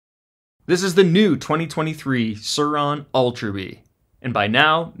This is the new 2023 Surron Ultra Bee, and by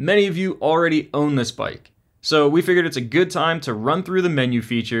now, many of you already own this bike. So we figured it's a good time to run through the menu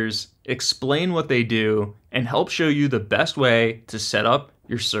features, explain what they do, and help show you the best way to set up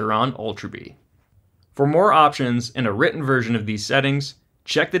your Surron Ultra Bee. For more options and a written version of these settings,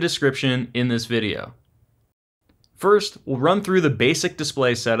 check the description in this video. First, we'll run through the basic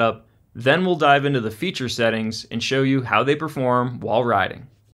display setup, then we'll dive into the feature settings and show you how they perform while riding.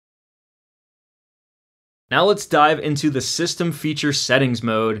 Now let's dive into the system feature settings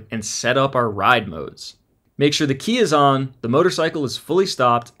mode and set up our ride modes. Make sure the key is on, the motorcycle is fully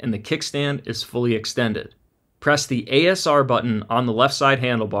stopped, and the kickstand is fully extended. Press the ASR button on the left side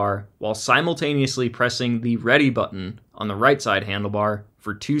handlebar while simultaneously pressing the ready button on the right side handlebar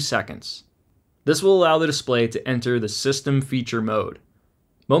for 2 seconds. This will allow the display to enter the system feature mode.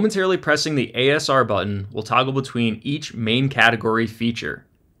 Momentarily pressing the ASR button will toggle between each main category feature,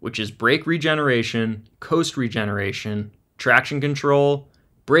 which is brake regeneration, coast regeneration, traction control,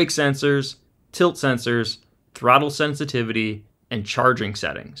 brake sensors, tilt sensors, throttle sensitivity, and charging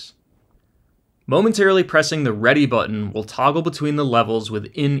settings. Momentarily pressing the ready button will toggle between the levels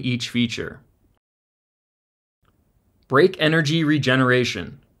within each feature. Brake energy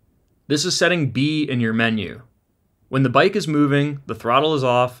regeneration. This is setting B in your menu. When the bike is moving, the throttle is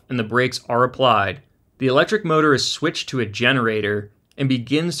off, and the brakes are applied, the electric motor is switched to a generator and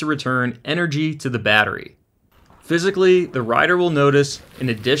begins to return energy to the battery. Physically, the rider will notice an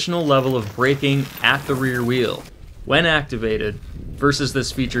additional level of braking at the rear wheel when activated versus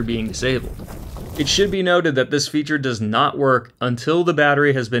this feature being disabled. It should be noted that this feature does not work until the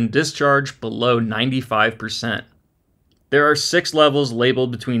battery has been discharged below 95%. There are 6 levels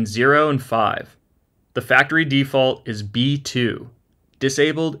labeled between 0 and 5. The factory default is B2.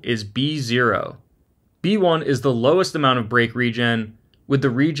 Disabled is B0. B1 is the lowest amount of brake regen, with the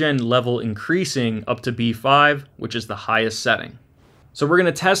regen level increasing up to B5, which is the highest setting. So we're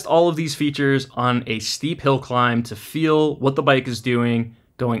going to test all of these features on a steep hill climb to feel what the bike is doing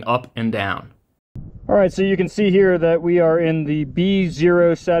going up and down. All right, so you can see here that we are in the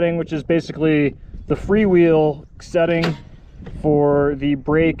B0 setting, which is basically the freewheel setting for the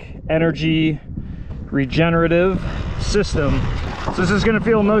brake energy regenerative system. So this is going to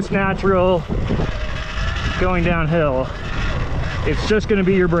feel most natural going downhill. It's just going to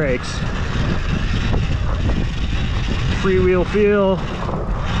be your brakes. Freewheel feel.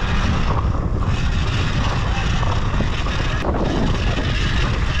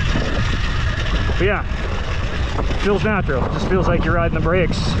 But yeah, feels natural. Just feels like you're riding the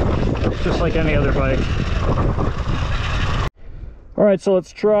brakes, just like any other bike. All right, so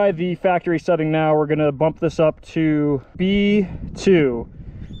let's try the factory setting now. We're gonna bump this up to B2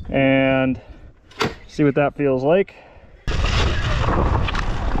 and see what that feels like.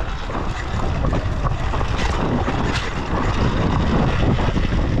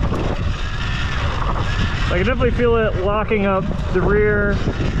 I can definitely feel it locking up the rear.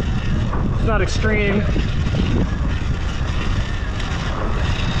 It's not extreme,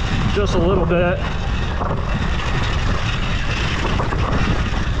 just a little bit.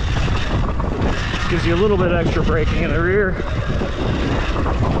 Gives you a little bit extra braking in the rear.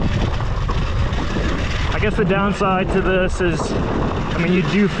 I guess the downside to this is, I mean, you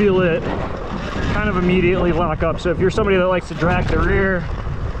do feel it kind of immediately lock up. So if you're somebody that likes to drag the rear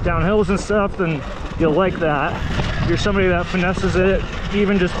down hills and stuff, then you'll like that. If you're somebody that finesses it,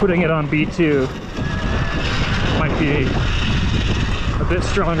 even just putting it on B2 might be a bit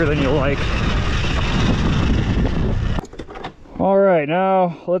stronger than you'll like. All right,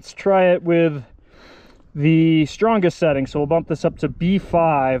 now let's try it with the strongest setting. So we'll bump this up to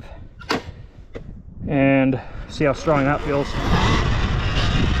B5 and see how strong that feels.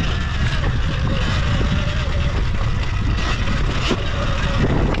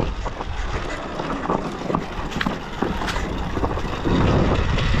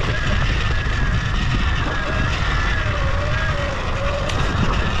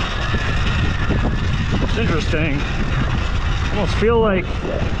 It's interesting. I almost feel like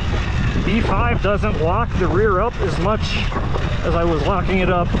B5 doesn't lock the rear up as much as I was locking it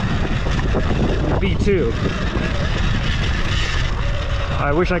up with B2.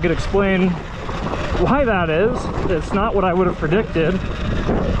 I wish I could explain why that is. It's not what I would have predicted,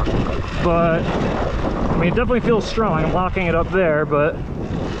 but I mean, it definitely feels strong. I'm locking it up there, but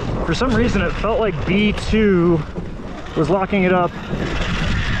for some reason it felt like B2 was locking it up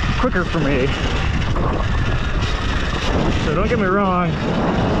quicker for me. So don't get me wrong,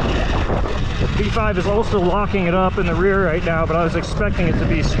 B5 is also locking it up in the rear right now, but I was expecting it to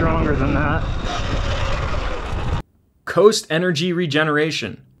be stronger than that. Coast energy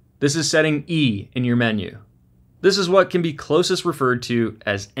regeneration. This is setting E in your menu. This is what can be closest referred to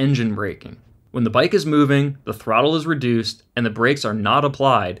as engine braking. When the bike is moving, the throttle is reduced, and the brakes are not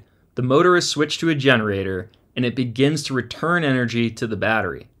applied, the motor is switched to a generator, and it begins to return energy to the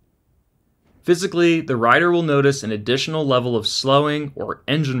battery. Physically, the rider will notice an additional level of slowing or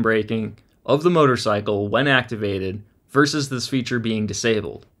engine braking of the motorcycle when activated versus this feature being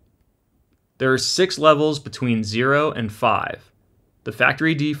disabled. There are 6 levels between 0 and 5. The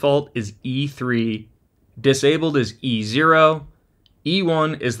factory default is E3, disabled is E0,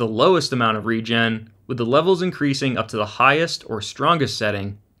 E1 is the lowest amount of regen, with the levels increasing up to the highest or strongest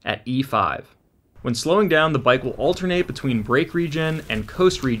setting at E5. When slowing down, the bike will alternate between brake regen and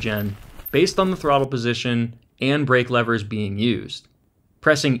coast regen based on the throttle position and brake levers being used.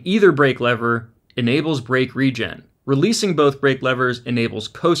 Pressing either brake lever enables brake regen. Releasing both brake levers enables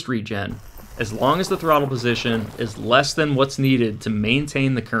coast regen, as long as the throttle position is less than what's needed to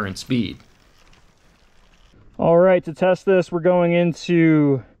maintain the current speed. All right, to test this, we're going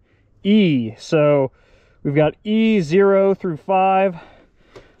into E. So we've got E0 through 5.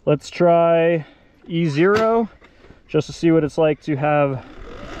 Let's try E0 just to see what it's like to have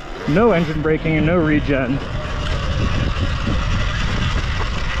no engine braking and no regen.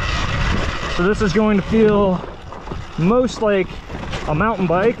 So this is going to feel most like a mountain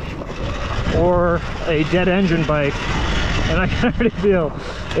bike or a dead engine bike, and I can already feel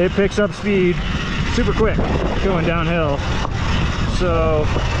it picks up speed super quick going downhill. So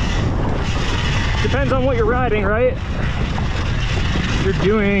depends on what you're riding, right? If you're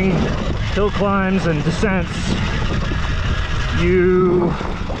doing hill climbs and descents, you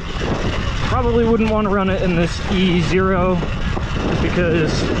probably wouldn't want to run it in this E0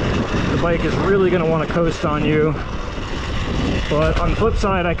 because the bike is really going to want to coast on you. But on the flip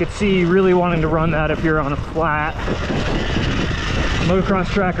side, I could see really wanting to run that if you're on a flat motocross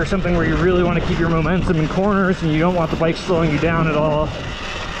track or something where you really want to keep your momentum in corners and you don't want the bike slowing you down at all.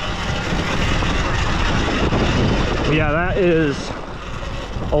 But yeah, that is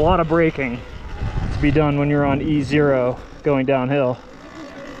a lot of braking to be done when you're on E0 going downhill.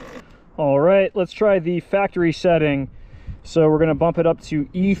 All right, let's try the factory setting. So we're going to bump it up to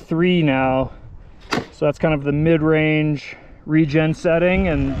E3 now. So that's kind of the mid-range regen setting,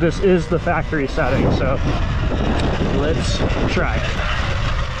 and this is the factory setting. So let's try it.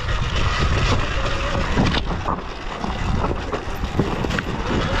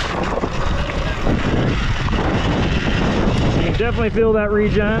 So you can definitely feel that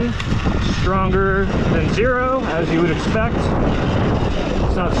regen, stronger than 0, as you would expect.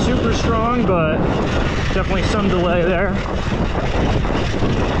 It's not super strong, but definitely some delay there.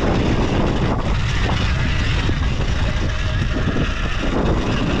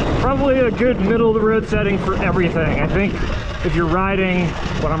 Probably a good middle of the road setting for everything. I think if you're riding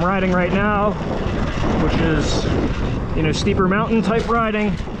what I'm riding right now, which is, you know, steeper mountain type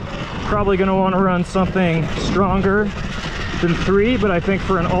riding, probably going to want to run something stronger than 3, but I think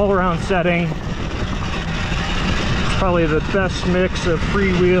for an all-around setting, probably the best mix of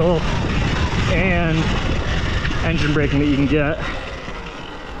freewheel and engine braking that you can get.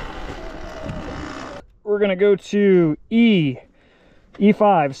 We're gonna go to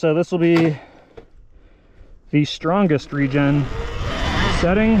E5, so this will be the strongest regen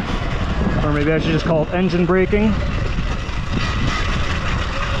setting, or maybe I should just call it engine braking.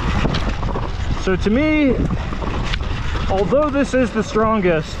 So to me, although this is the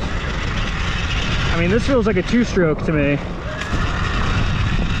strongest, I mean, this feels like a 2-stroke to me.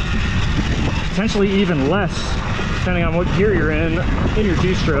 Potentially even less, depending on what gear you're in your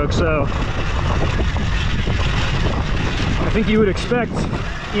 2-stroke. So I think you would expect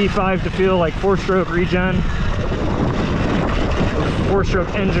E5 to feel like 4-stroke regen, or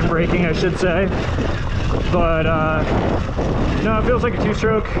 4-stroke engine braking, I should say. But no, it feels like a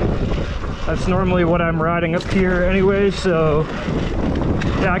 2-stroke. That's normally what I'm riding up here anyway, so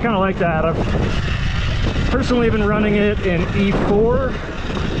yeah, I kind of like that. I've personally been running it in E4.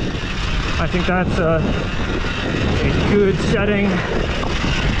 I think that's a good setting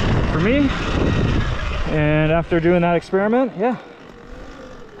for me. And after doing that experiment, yeah,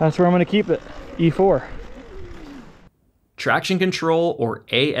 that's where I'm going to keep it, E4. Traction control, or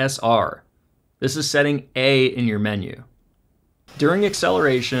ASR. This is setting A in your menu. During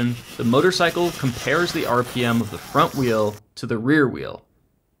acceleration, the motorcycle compares the RPM of the front wheel to the rear wheel.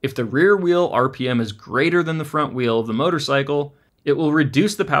 If the rear wheel RPM is greater than the front wheel of the motorcycle, it will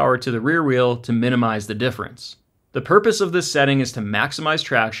reduce the power to the rear wheel to minimize the difference. The purpose of this setting is to maximize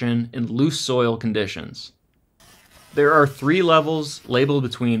traction in loose soil conditions. There are 3 levels labeled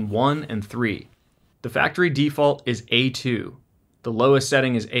between 1 and 3. The factory default is A2. The lowest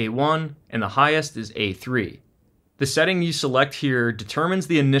setting is A1 and the highest is A3. The setting you select here determines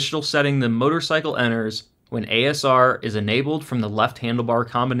the initial setting the motorcycle enters when ASR is enabled from the left handlebar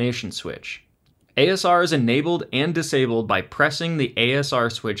combination switch. ASR is enabled and disabled by pressing the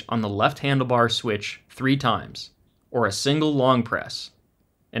ASR switch on the left handlebar switch 3 times, or a single long press.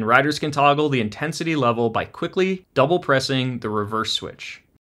 And riders can toggle the intensity level by quickly double pressing the reverse switch.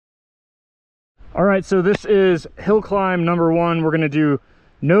 All right, so this is hill climb number 1. We're gonna do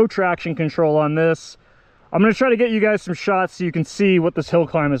no traction control on this. I'm gonna try to get you guys some shots so you can see what this hill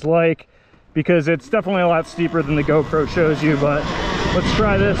climb is like, because it's definitely a lot steeper than the GoPro shows you, but let's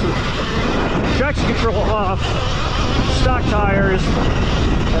try this with traction control off, stock tires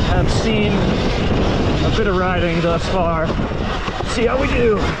that have seen a bit of riding thus far. See how we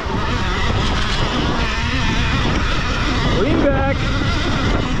do. Lean back.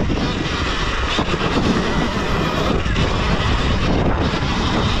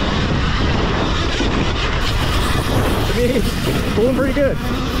 To me, pulling pretty good.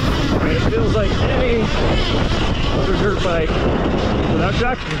 I mean, it feels like any other dirt bike without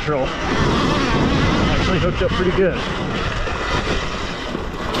traction control. Actually hooked up pretty good.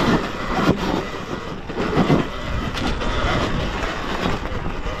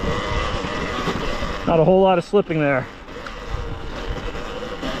 Not a whole lot of slipping there.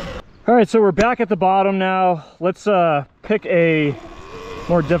 All right, so we're back at the bottom now. Let's pick a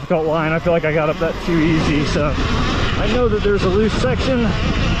more difficult line. I feel like I got up that too easy, so I know that there's a loose section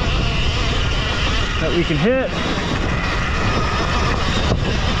that we can hit.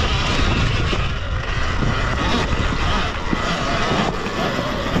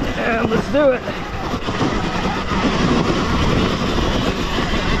 And let's do it.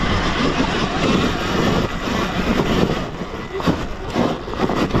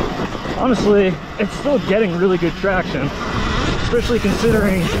 Honestly, it's still getting really good traction, especially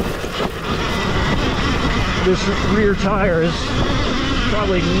considering this rear tire is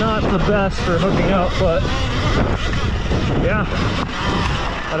probably not the best for hooking up, but yeah,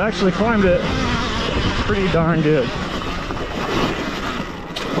 I've actually climbed it pretty darn good.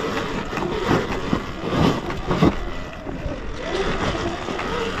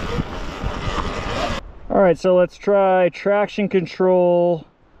 All right, so let's try traction control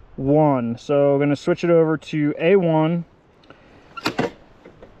 1. So I'm going to switch it over to A1,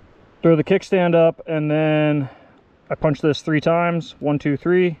 throw the kickstand up, and then I punch this 3 times, 1, 2,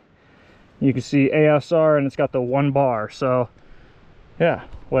 3. You can see ASR and it's got the 1 bar. So yeah,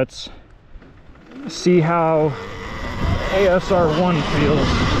 let's see how ASR 1 feels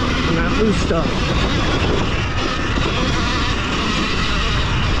in that loose stuff.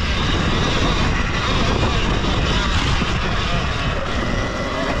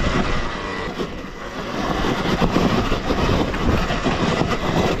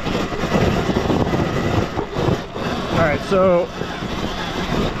 All right, so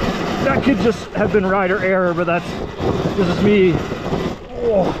that could just have been rider error, but this is me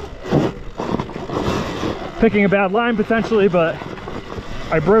picking a bad line potentially, but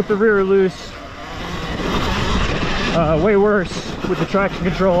I broke the rear loose way worse with the traction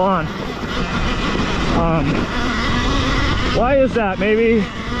control on. Why is that? Maybe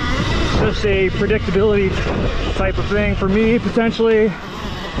it's just a predictability type of thing for me, potentially.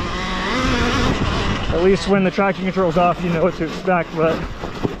 At least when the traction control's off, you know what to expect, but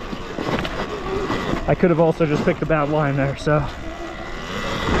I could have also just picked a bad line there, so.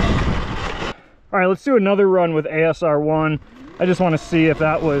 All right, let's do another run with ASR 1. I just want to see if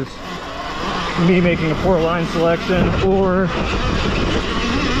that was me making a poor line selection, or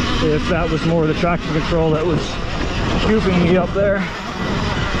if that was more the traction control that was goofing me up there.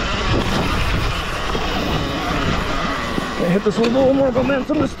 Gonna hit this with a little more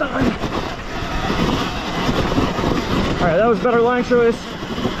momentum this time. All right, that was better line choice.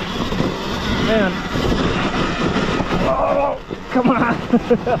 Man. Oh, come on.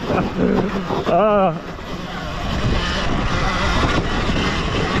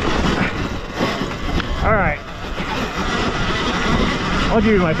 All right. I'll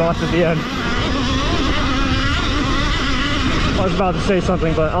give you my thoughts at the end. I was about to say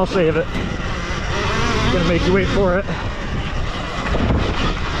something, but I'll save it. I'm gonna make you wait for it.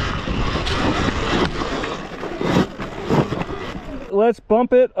 Let's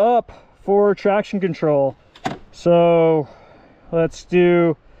bump it up for traction control. So let's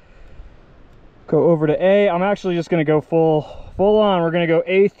go over to A. I'm actually just going to go full on. We're going to go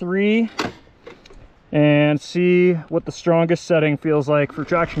A3 and see what the strongest setting feels like for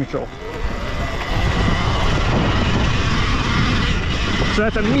traction control. So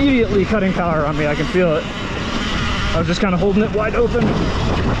that's immediately cutting power on me. I can feel it. I was just kind of holding it wide open.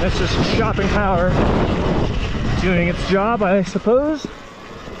 It's just shopping power doing its job, I suppose.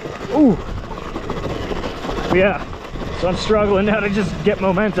 Ooh. Yeah, so I'm struggling now to just get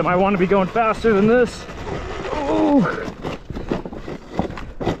momentum. I want to be going faster than this. Ooh.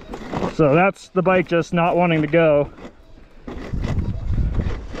 So that's the bike just not wanting to go.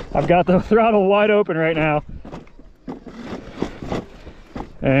 I've got the throttle wide open right now.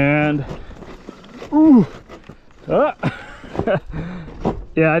 And ooh.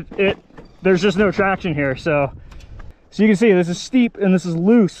 Yeah, there's just no traction here. So you can see this is steep and this is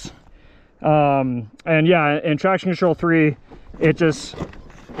loose. And yeah, in traction control 3, it just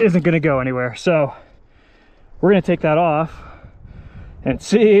isn't going to go anywhere. So we're going to take that off and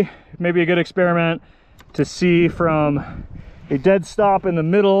see, maybe a good experiment to see from a dead stop in the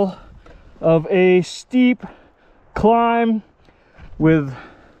middle of a steep climb with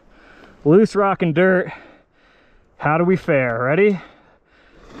loose rock and dirt. How do we fare? Ready?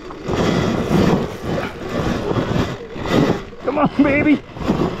 Come on, baby.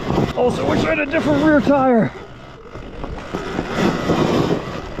 Also, wish I had a different rear tire.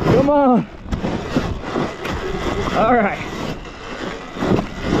 Come on. All right.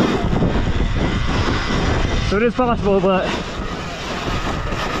 So it is possible, but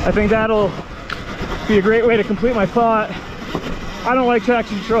I think that'll be a great way to complete my thought. I don't like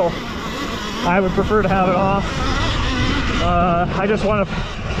traction control. I would prefer to have it off. I just want to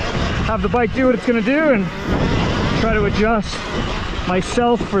have the bike do what it's going to do and try to adjust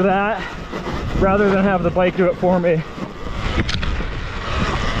myself for that rather than have the bike do it for me.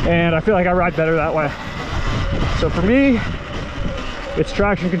 And I feel like I ride better that way. So for me, it's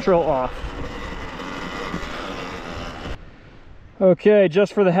traction control off. Okay,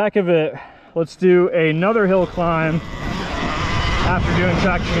 just for the heck of it, let's do another hill climb after doing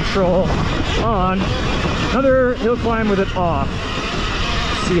traction control on. Another hill climb with it off.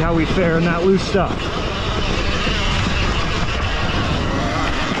 See how we fare in that loose stuff.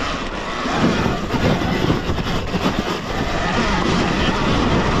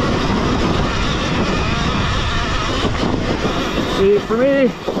 See, for me,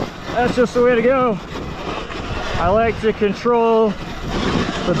 that's just the way to go. I like to control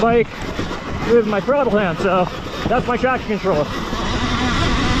the bike with my throttle hand, so that's my traction control.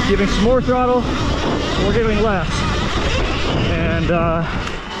 Giving some more throttle, or giving less. And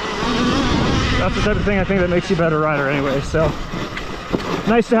that's the type of thing I think that makes you a better rider anyway. So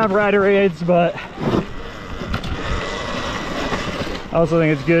nice to have rider aids, but I also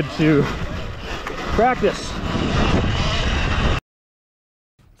think it's good to practice.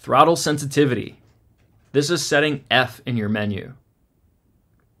 Throttle sensitivity. This is setting F in your menu.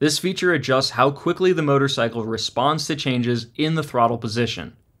 This feature adjusts how quickly the motorcycle responds to changes in the throttle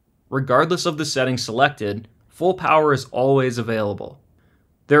position. Regardless of the setting selected, full power is always available.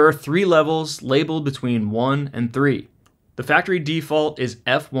 There are 3 levels labeled between 1 and 3. The factory default is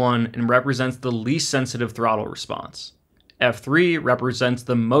F1 and represents the least sensitive throttle response. F3 represents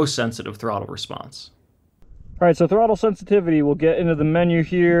the most sensitive throttle response. All right, so throttle sensitivity, we'll get into the menu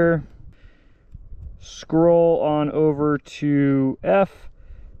here, scroll on over to F,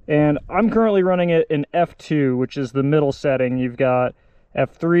 and I'm currently running it in F2, which is the middle setting. You've got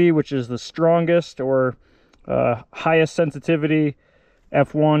F3, which is the strongest or highest sensitivity.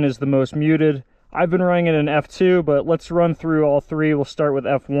 F1 is the most muted. I've been running it in F2, but let's run through all 3. We'll start with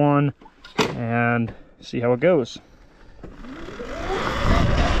F1 and see how it goes.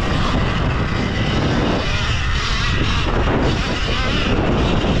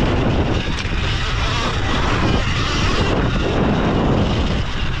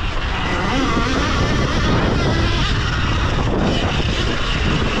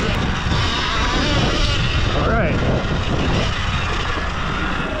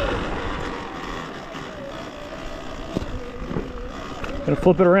 Gonna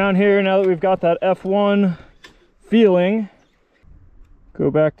flip it around here now that we've got that F1 feeling.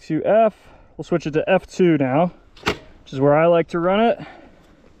 Go back to F. We'll switch it to F2 now, which is where I like to run it.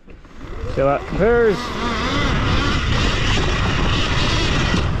 See how that compares.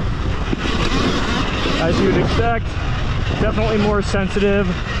 As you would expect, definitely more sensitive.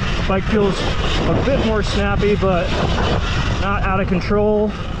 The bike feels a bit more snappy, but not out of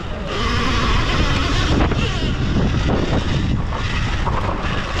control.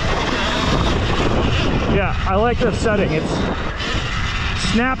 Yeah, I like this setting. It's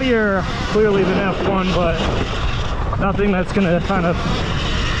snappier clearly than F1, but nothing that's gonna kind of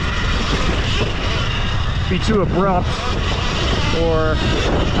be too abrupt or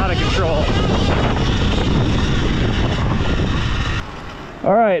out of control.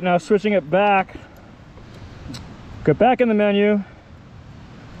 All right, now switching it back Go back in the menu,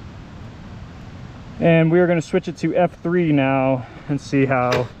 and we are going to switch it to F3 now and see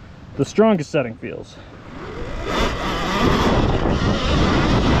how the strongest setting feels.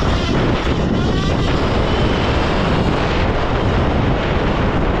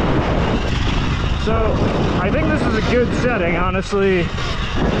 So I think this is a good setting, honestly,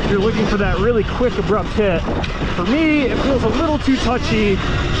 if you're looking for that really quick, abrupt hit. For me, it feels a little too touchy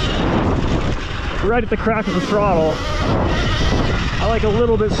right at the crack of the throttle. I like a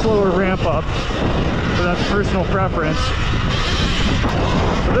little bit slower ramp up, so that's personal preference.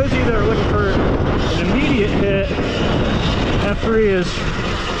 For those of you that are looking for an immediate hit, F3 is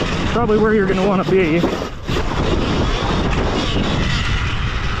probably where you're going to want to be.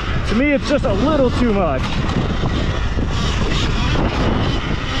 To me, it's just a little too much.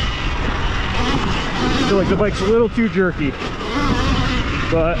 I feel like the bike's a little too jerky.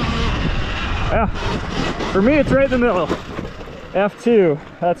 But, yeah, for me, it's right in the middle. F2,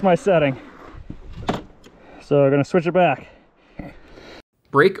 that's my setting. So I'm going to switch it back.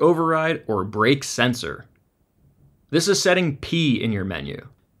 Brake override or brake sensor. This is setting P in your menu.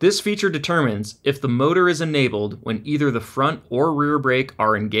 This feature determines if the motor is enabled when either the front or rear brake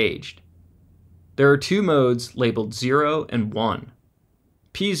are engaged. There are two modes labeled 0 and 1.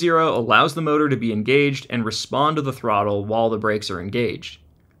 P0 allows the motor to be engaged and respond to the throttle while the brakes are engaged.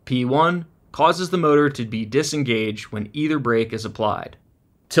 P1 causes the motor to be disengaged when either brake is applied.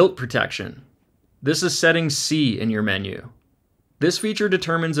 Tilt protection. This is setting C in your menu. This feature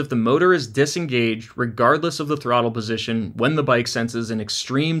determines if the motor is disengaged regardless of the throttle position when the bike senses an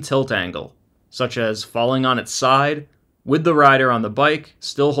extreme tilt angle, such as falling on its side, with the rider on the bike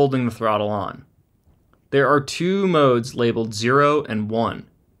still holding the throttle on. There are two modes labeled 0 and 1.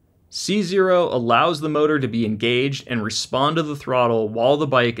 C0 allows the motor to be engaged and respond to the throttle while the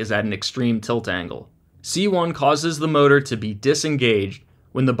bike is at an extreme tilt angle. C1 causes the motor to be disengaged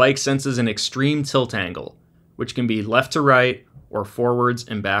when the bike senses an extreme tilt angle, which can be left to right or forwards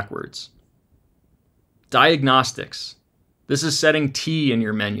and backwards. Diagnostics. This is setting T in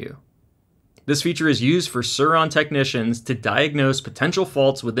your menu. This feature is used for Surron technicians to diagnose potential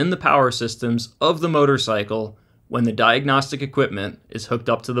faults within the power systems of the motorcycle when the diagnostic equipment is hooked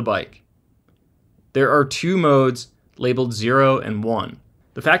up to the bike. There are two modes labeled 0 and 1.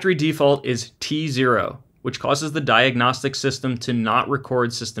 The factory default is T0, which causes the diagnostic system to not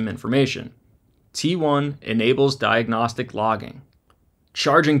record system information. T1 enables diagnostic logging.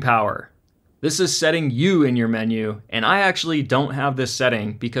 Charging power. This is setting U in your menu, and I actually don't have this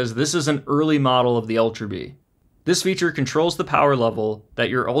setting because this is an early model of the Ultra Bee. This feature controls the power level that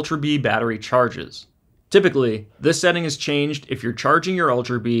your Ultra Bee battery charges. Typically, this setting is changed if you're charging your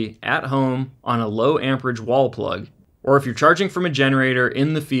Ultra Bee at home on a low amperage wall plug, or if you're charging from a generator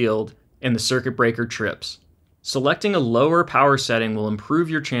in the field and the circuit breaker trips. Selecting a lower power setting will improve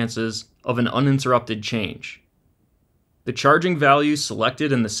your chances of an uninterrupted change. The charging value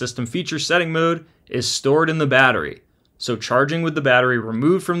selected in the system feature setting mode is stored in the battery, so charging with the battery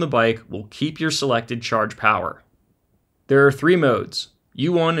removed from the bike will keep your selected charge power. There are three modes.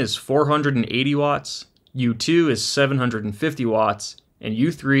 U1 is 480 watts, U2 is 750 watts, and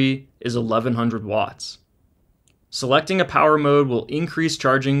U3 is 1100 watts. Selecting a power mode will increase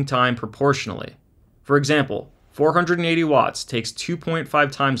charging time proportionally. For example, 480 watts takes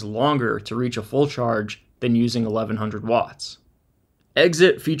 2.5 times longer to reach a full charge than using 1100 watts.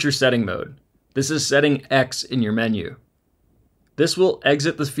 Exit feature setting mode. This is setting X in your menu. This will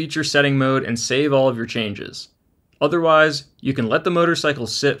exit the feature setting mode and save all of your changes. Otherwise, you can let the motorcycle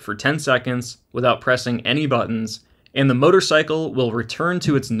sit for 10 seconds without pressing any buttons, and the motorcycle will return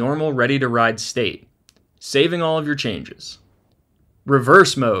to its normal ready-to-ride state, saving all of your changes.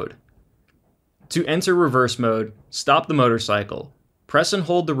 Reverse mode. To enter reverse mode, stop the motorcycle, press and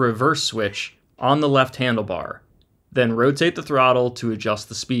hold the reverse switch on the left handlebar, then rotate the throttle to adjust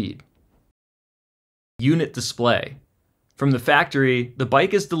the speed. Unit display. From the factory, the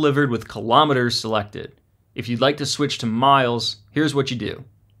bike is delivered with kilometers selected. If you'd like to switch to miles, here's what you do.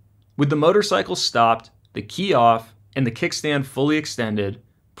 With the motorcycle stopped, the key off, and the kickstand fully extended,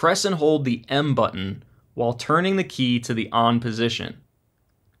 press and hold the M button while turning the key to the on position.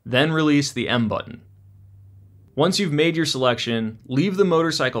 Then release the M button. Once you've made your selection, leave the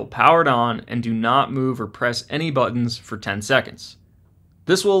motorcycle powered on and do not move or press any buttons for 10 seconds.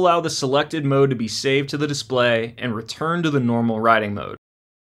 This will allow the selected mode to be saved to the display and return to the normal riding mode.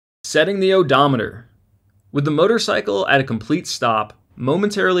 Setting the odometer. With the motorcycle at a complete stop,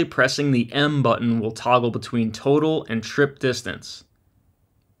 momentarily pressing the M button will toggle between total and trip distance.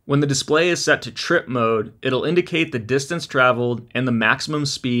 When the display is set to trip mode, it'll indicate the distance traveled and the maximum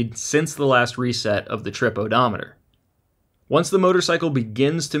speed since the last reset of the trip odometer. Once the motorcycle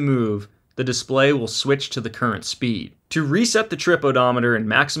begins to move, the display will switch to the current speed. To reset the trip odometer and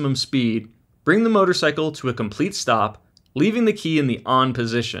maximum speed, bring the motorcycle to a complete stop, leaving the key in the on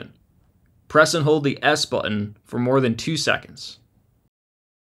position. Press and hold the S button for more than 2 seconds.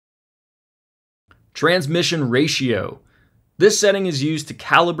 Transmission ratio. This setting is used to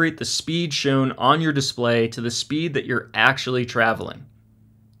calibrate the speed shown on your display to the speed that you're actually traveling.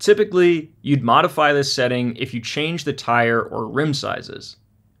 Typically, you'd modify this setting if you change the tire or rim sizes.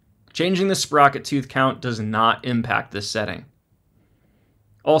 Changing the sprocket tooth count does not impact this setting.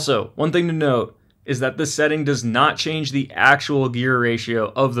 Also, one thing to note is that this setting does not change the actual gear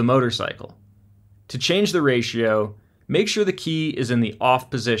ratio of the motorcycle. To change the ratio, make sure the key is in the off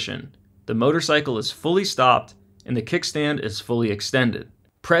position, the motorcycle is fully stopped, and the kickstand is fully extended.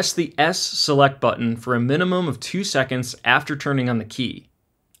 Press the S select button for a minimum of 2 seconds after turning on the key.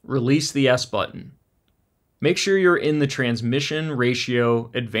 Release the S button. Make sure you're in the transmission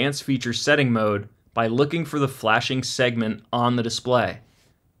ratio advanced feature setting mode by looking for the flashing segment on the display.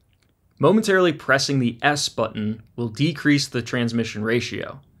 Momentarily pressing the S button will decrease the transmission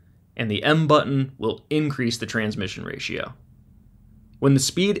ratio, and the M button will increase the transmission ratio. When the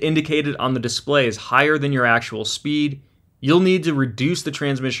speed indicated on the display is higher than your actual speed, you'll need to reduce the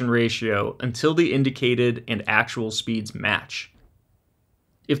transmission ratio until the indicated and actual speeds match.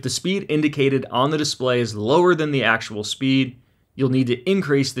 If the speed indicated on the display is lower than the actual speed, you'll need to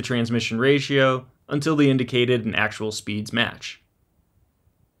increase the transmission ratio until the indicated and actual speeds match.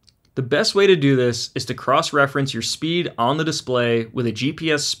 The best way to do this is to cross-reference your speed on the display with a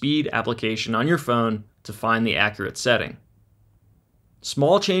GPS speed application on your phone to find the accurate setting.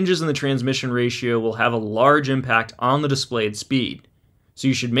 Small changes in the transmission ratio will have a large impact on the displayed speed, so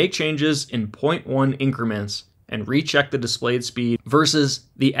you should make changes in 0.1 increments and recheck the displayed speed versus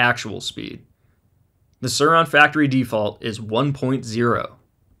the actual speed. The Surron factory default is 1.0.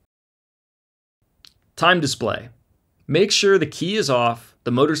 Time display. Make sure the key is off,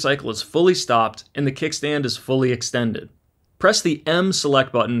 the motorcycle is fully stopped, and the kickstand is fully extended. Press the M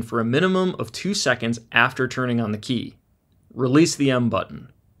select button for a minimum of 2 seconds after turning on the key. Release the M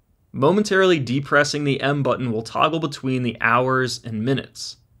button. Momentarily depressing the M button will toggle between the hours and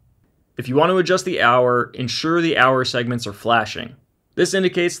minutes. If you want to adjust the hour, ensure the hour segments are flashing. This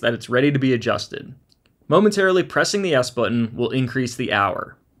indicates that it's ready to be adjusted. Momentarily pressing the S button will increase the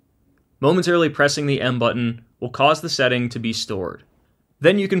hour. Momentarily pressing the M button will cause the setting to be stored.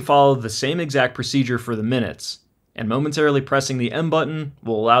 Then you can follow the same exact procedure for the minutes, and momentarily pressing the M button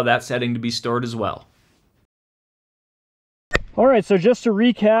will allow that setting to be stored as well. Alright, so just to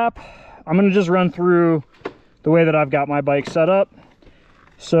recap, I'm going to just run through the way that I've got my bike set up.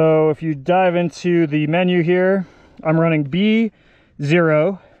 So if you dive into the menu here, I'm running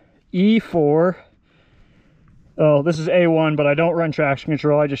B0, E4, oh, this is A1, but I don't run traction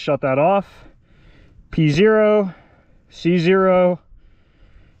control, I just shut that off. P0, C0,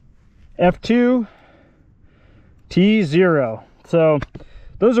 F2, T0. So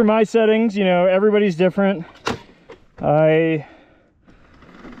those are my settings. You know, everybody's different. I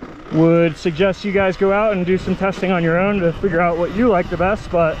would suggest you guys go out and do some testing on your own to figure out what you like the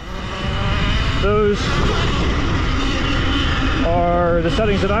best, but those are the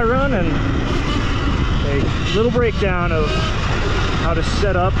settings that I run, and a little breakdown of how to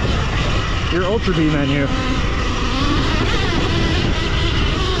set up your Ultra Bee menu.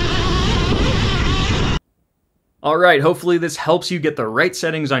 Alright, hopefully this helps you get the right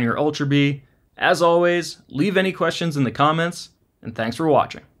settings on your Ultra Bee. As always, leave any questions in the comments, and thanks for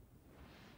watching.